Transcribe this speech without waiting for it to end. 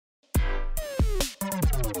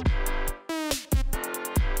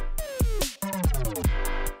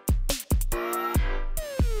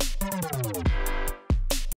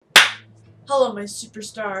my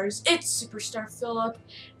superstars? It's Superstar Philip,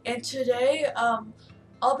 and today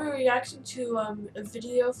I'll be reacting to a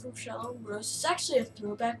video from Shallow and Rose. It's actually a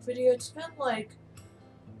throwback video. It's been like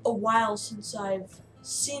a while since I've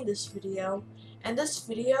seen this video, and this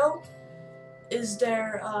video is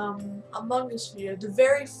their Among Us video, the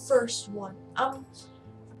very first one.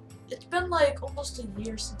 It's been like almost a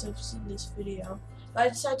year since I've seen this video, but I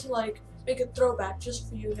decided to like make a throwback just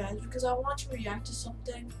for you guys because I want to react to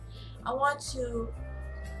something. I want to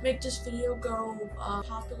make this video go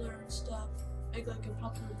popular and stuff, make like a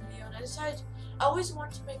popular video, and I decided I always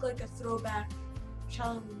want to make like a throwback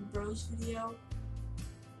Shallow and Rose video,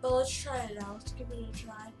 but let's try it out. Let's give it a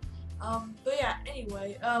try. But yeah,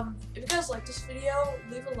 anyway, if you guys like this video,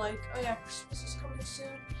 leave a like. Oh yeah, Christmas is coming soon.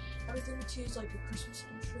 Everything to use like a Christmas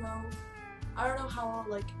intro. I don't know how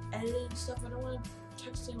I'll like edit it and stuff. I don't want to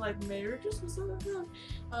texting like Merry Christmas or something.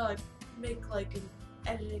 I like make like an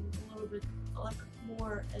editing a little bit like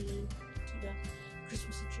more editing to the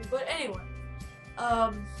Christmas intro. But anyway,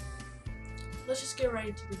 let's just get right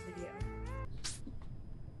into the video.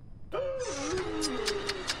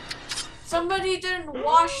 Somebody didn't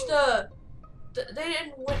wash they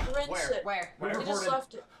didn't rinse it. Where? They just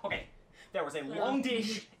left it. Okay, there was a long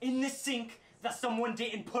dish in the sink that someone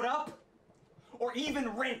didn't put up or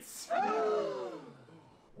even rinse.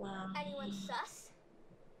 Wow. Anyone sus?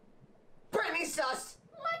 Brittany sus!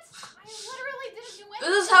 What? I literally didn't do anything.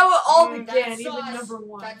 This is how it all began, That's even sus. number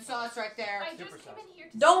one. That's sus right there. I just came in here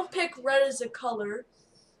to Don't pick red as a color.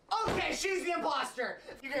 Okay, she's the imposter.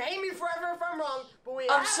 You can hate me forever if I'm wrong, but we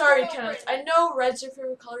I'm sorry, Kenneth. I know red's your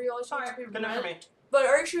favorite color. You always want to be good enough for me. red. But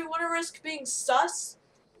are you sure you want to risk being sus?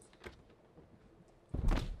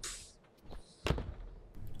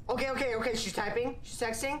 Okay, she's typing. She's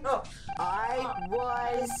texting. Oh. I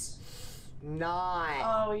was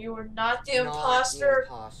not. Oh, you were not the imposter.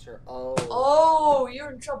 The imposter. Oh. Oh,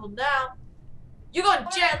 you're in trouble now. You're going to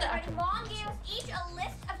jail now. My mom gave us each a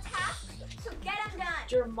list of tasks, so get them done.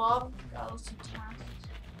 Your mom got us some tasks.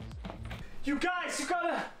 You guys, you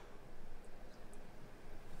gotta...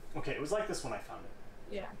 Okay, it was like this when I found it.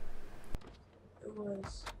 Yeah. It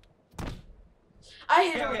was. I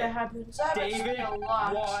hate when that happens. That happens to me a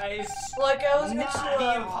lot. Like, I was going to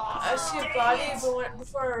I see a body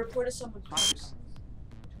before I reported someone comes.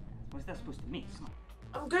 What's that supposed to mean?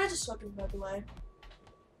 I'm good at this weapon, by the way.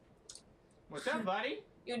 What's up, buddy?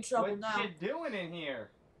 You're in trouble now. What you doing in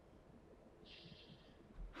here?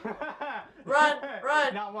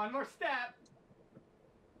 Run! Not one more step.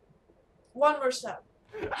 One more step.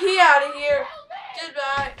 He out of here.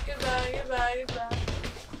 Goodbye.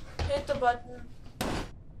 Hit the button.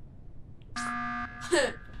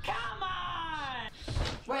 Come on!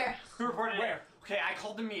 Where? Who reported where? Okay, I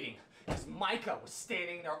called the meeting because Micah was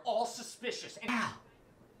standing there all suspicious and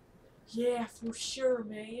Yeah, for sure,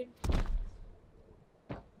 man.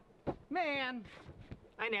 Man,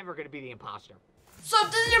 I'm never gonna be the imposter. So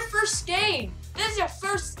this is your first game.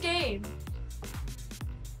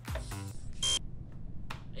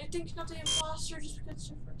 You think you're not the imposter just because it's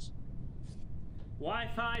your first?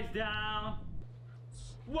 Wi-Fi's down.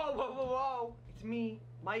 Whoa. It's me,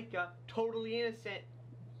 Micah, totally innocent,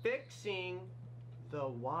 fixing the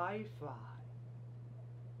Wi-Fi.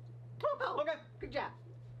 Oh, okay, good job.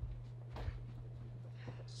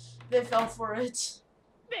 They fell for it.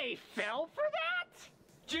 They fell for that?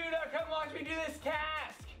 Judah, come watch me do this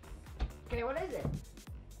task! Okay, what is it?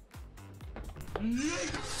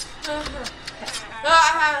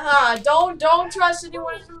 Don't trust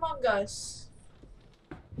anyone in Among Us.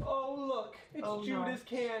 Oh, look. It's Judah's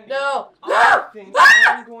candy. No. I think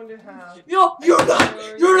I'm going to have... You're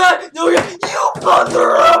not. No, you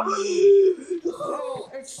bother up. Oh,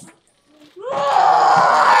 it's...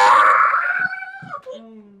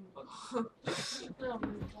 Oh my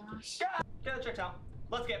gosh. Get the checks out.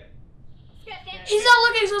 Let's get. He's not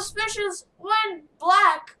looking suspicious when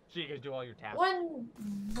black. So you guys do all your tasks. When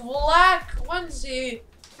black onesie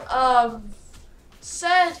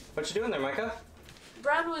said What you doing there, Micah?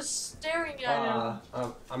 Brown was staring at him.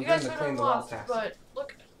 I'm You doing guys the would clean have the wall lost, task. but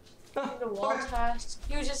look at the wall task.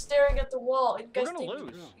 He was just staring at the wall. And you We're guys gonna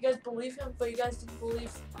think, lose. you guys believe him, but you guys didn't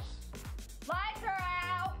believe. Lights are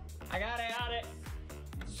out. I got it.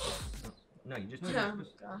 No, you just Oh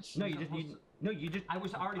gosh. No, you just I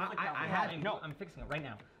was already flicked that one. I had it. No, I'm fixing it right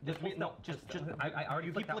now. Just I already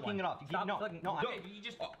You flicked keep that flicking one. it off. You keep Stop flicking. no, You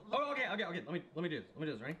just. Okay. Let me do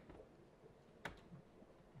this. Ready?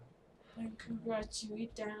 And congrats, you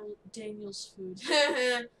eat Daniel's food.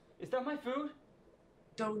 Is that my food?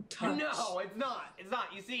 don't touch. No, it's not. It's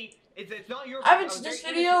not. You see, it's not your. I haven't seen this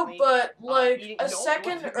video, but like a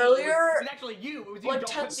second earlier, It's actually you. It was you. like Don't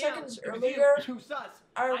 10 put down. seconds It was earlier, you. Too sus.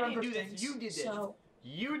 I remember didn't do things. this. You did this. So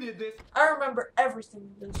You did this. I remember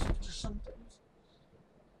everything. This some things.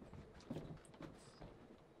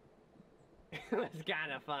 It's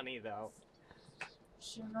kind of funny though.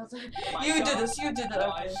 Sure, you did this. You did that.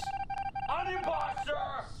 Okay. I'm an imposter!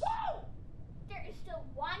 There is still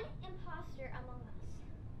one imposter among us.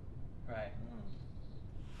 Right.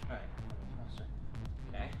 Right.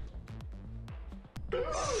 Okay.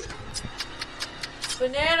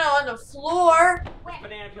 Banana on the floor, Where?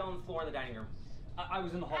 Banana peel on the floor in the dining room. I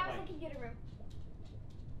was in the I was hallway. in the computer room.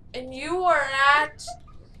 and you are at.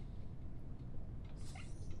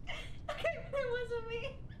 Okay, it wasn't me.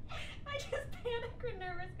 I just panic or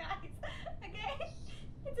nervous, guys. Okay?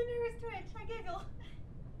 It's a nervous twitch. I giggle.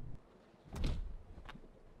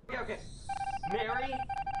 Okay. Mary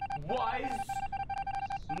was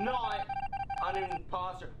not an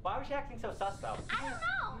imposter. Why was she acting so sus though? I don't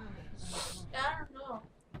know. I don't know.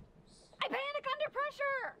 I panic under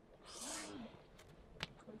pressure.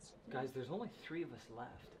 Guys, there's only 3 of us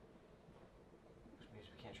left. Which means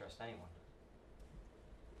we can't trust anyone.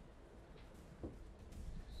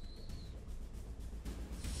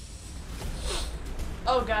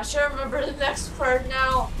 Oh gosh, I remember the next part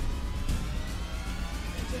now.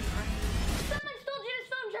 Someone stole Jenna's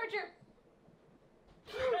phone charger.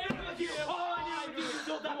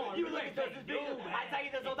 You look at this video. I tell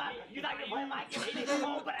you this all the time. You thought you were playing my game,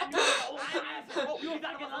 but I knew you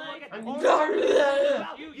thought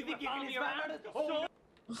you you think you can be around us?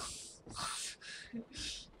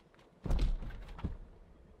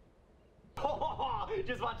 Oh,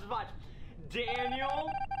 just watch, Daniel,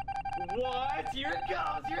 what? Here it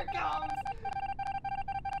comes.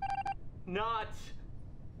 Not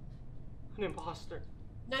an imposter.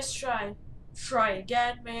 Nice try. Try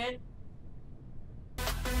again, man.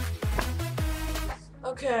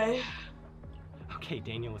 Okay. Okay,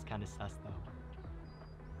 Daniel was kind of sus though.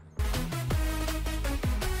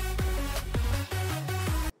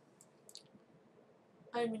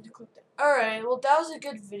 I didn't mean to click that. Alright, well that was a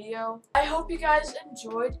good video. I hope you guys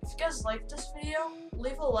enjoyed. If you guys liked this video,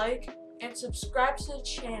 leave a like and subscribe to the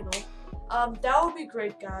channel. That would be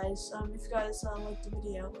great, guys. If you guys liked the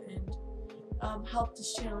video and help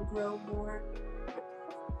this channel grow more.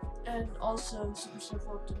 And also Superstar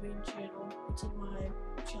Philip the main channel. It's in my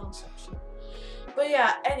channel section. But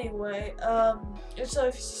yeah, anyway, so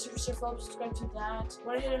if you see Superstar Philip, subscribe to that.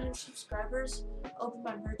 When I hit 100 subscribers, I'll open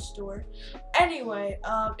my merch store. Anyway,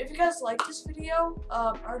 if you guys like this video,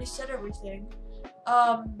 I already said everything.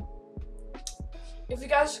 If you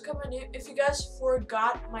guys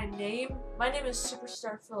forgot my name is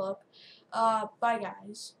Superstar Philip. Bye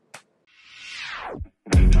guys.